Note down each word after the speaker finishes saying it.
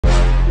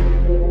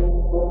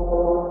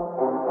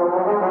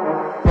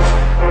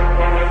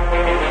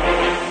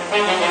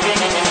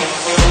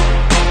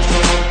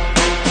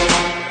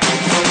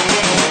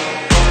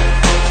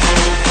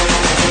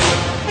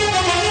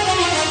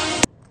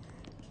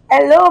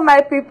Hello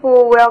my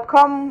people,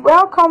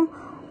 welcome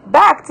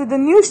back to the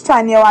news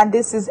channel, and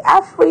this is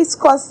Afri's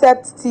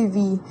Concept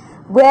TV,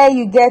 where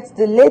you get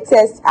the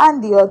latest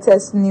and the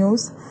hottest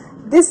news.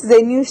 This is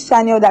a news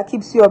channel that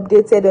keeps you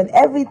updated on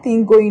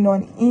everything going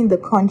on in the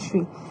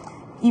country.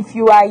 If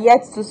you are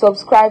yet to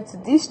subscribe to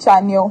this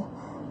channel,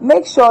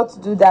 make sure to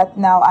do that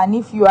now. And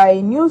if you are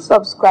a new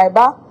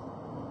subscriber,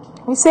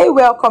 we say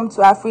welcome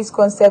to Afri's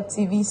Concept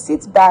TV.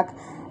 Sit back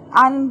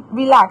and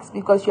relax,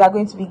 because you are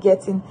going to be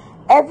getting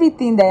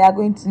everything that you are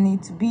going to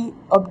need to be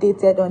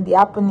updated on the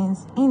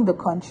happenings in the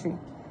country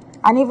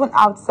and even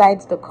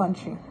outside the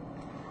country.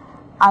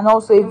 And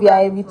also, if you are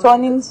a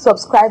returning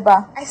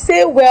subscriber, I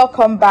say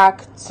welcome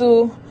back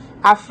to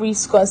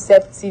Afri's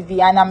Concept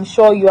TV, and I'm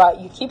sure you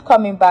keep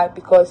coming back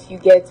because you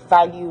get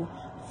value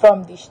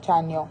from this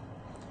channel.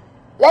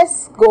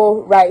 Let's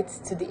go right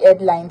to the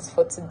headlines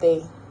for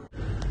today.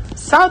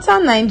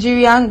 Southern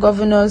Nigerian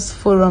Governors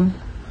Forum.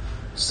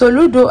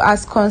 Soludo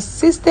has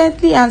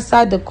consistently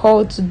answered the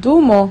call to do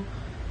more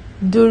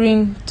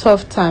during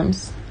tough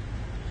times.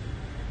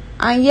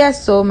 And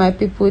yes, so my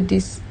people,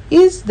 this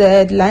is the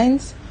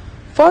headlines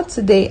for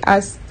today,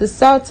 as the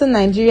Southern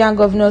Nigerian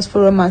Governors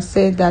Forum has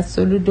said that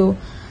Soludo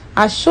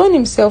has shown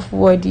himself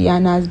worthy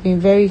and has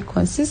been very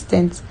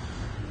consistent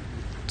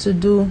to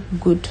do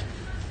good.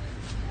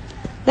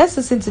 Let's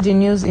listen to the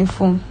news in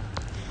full.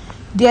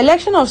 The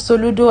election of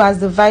Soludo as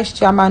the vice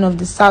chairman of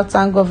the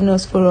Southern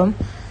Governors Forum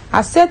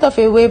has set off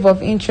a wave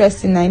of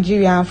interest in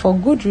Nigeria, and for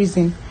good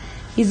reason.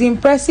 His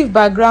impressive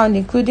background,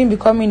 including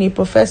becoming a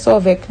professor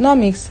of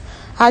economics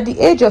at the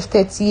age of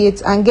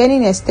 38 and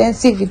gaining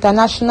extensive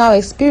international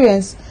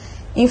experience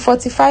in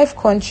 45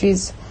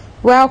 countries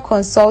while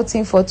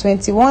consulting for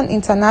 21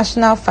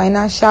 international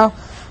financial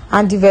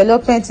and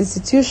development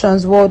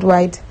institutions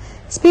worldwide,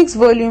 speaks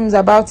volumes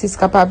about his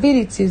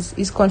capabilities,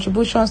 his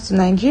contributions to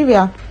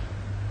Nigeria,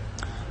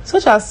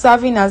 such as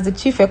serving as the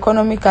chief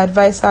economic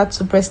advisor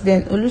to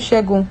President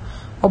Olusegun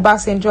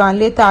Obasanjo and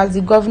later as the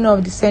governor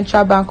of the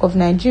Central Bank of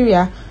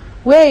Nigeria,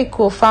 where he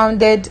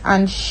co-founded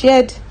and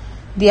chaired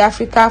the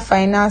Africa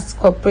Finance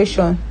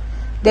Corporation,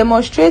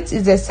 demonstrates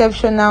his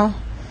exceptional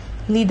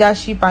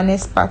leadership and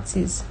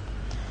expertise.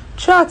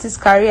 Throughout his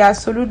career,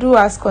 Soludo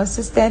has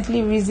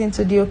consistently risen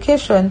to the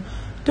occasion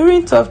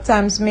during tough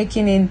times,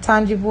 making a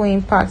tangible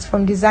impact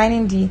from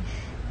designing the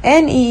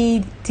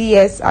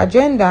NEDS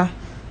agenda,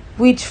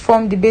 which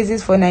formed the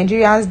basis for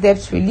Nigeria's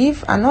debt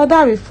relief and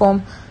other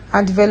reform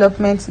and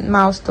development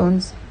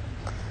milestones.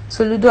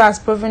 Soludo has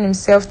proven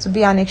himself to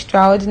be an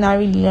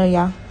extraordinary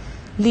leader.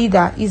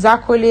 His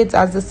accolades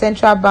as the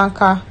central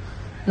banker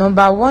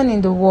 #1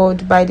 in the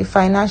world by the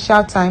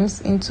Financial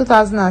Times in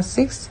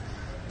 2006,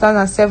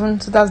 2007,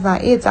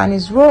 2008, and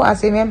his role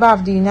as a member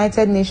of the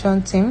United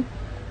Nations team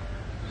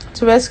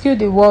to rescue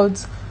the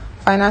world's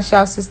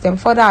financial system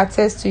further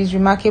attest to his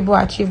remarkable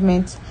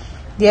achievements.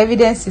 The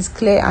evidence is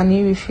clear and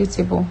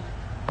irrefutable.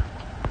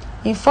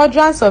 In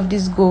furtherance of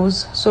these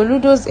goals,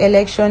 Soludo's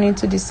election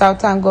into the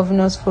Southern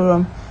Governors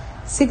Forum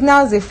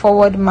signals a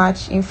forward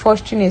march in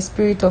fostering a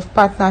spirit of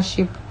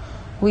partnership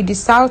with the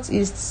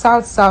Southeast,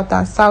 South-South,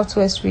 and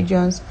Southwest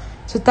regions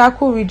to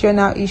tackle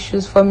regional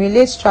issues,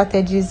 formulate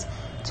strategies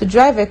to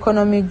drive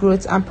economic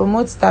growth, and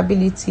promote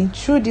stability.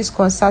 Through this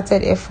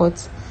concerted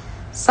effort,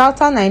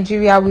 Southern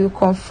Nigeria will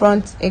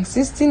confront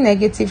existing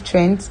negative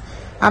trends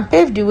and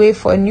pave the way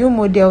for new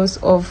models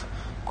of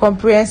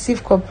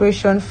comprehensive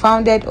cooperation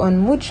founded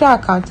on mutual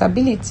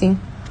accountability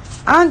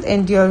and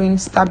enduring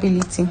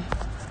stability.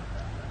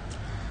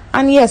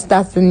 And yes,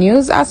 that's the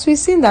news. As we've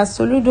seen that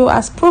Soludo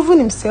has proven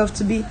himself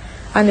to be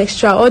an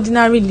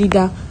extraordinary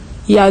leader.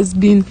 He has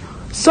been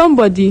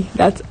somebody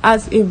that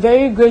has a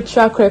very great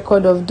track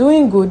record of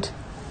doing good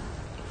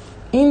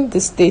in the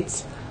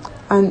state,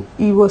 and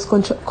he was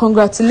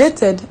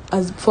congratulated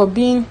for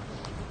being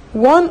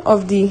one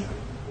of the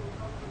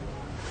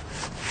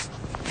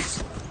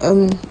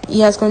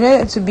he has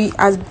continued to be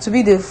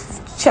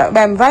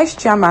the vice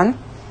chairman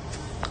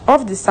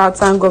of the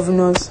Southern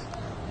Governors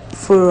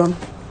Forum.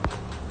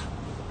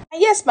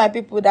 And yes, my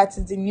people, that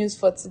is the news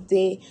for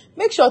today.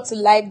 Make sure to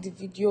like the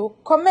video,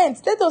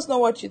 comment, let us know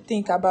what you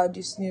think about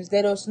this news.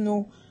 Let us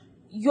know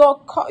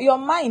your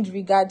mind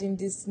regarding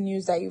this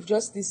news that you've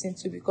just listened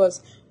to,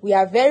 because we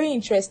are very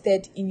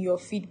interested in your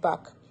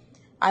feedback.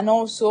 And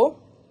also,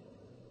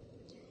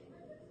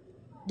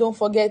 don't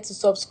forget to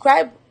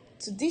subscribe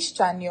to this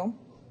channel,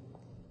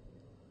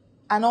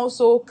 and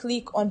also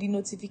click on the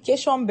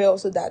notification bell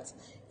so that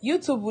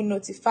YouTube will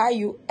notify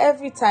you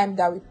every time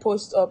that we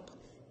post up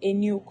a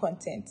new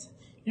content.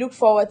 Look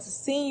forward to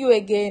seeing you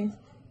again.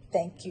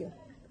 Thank you.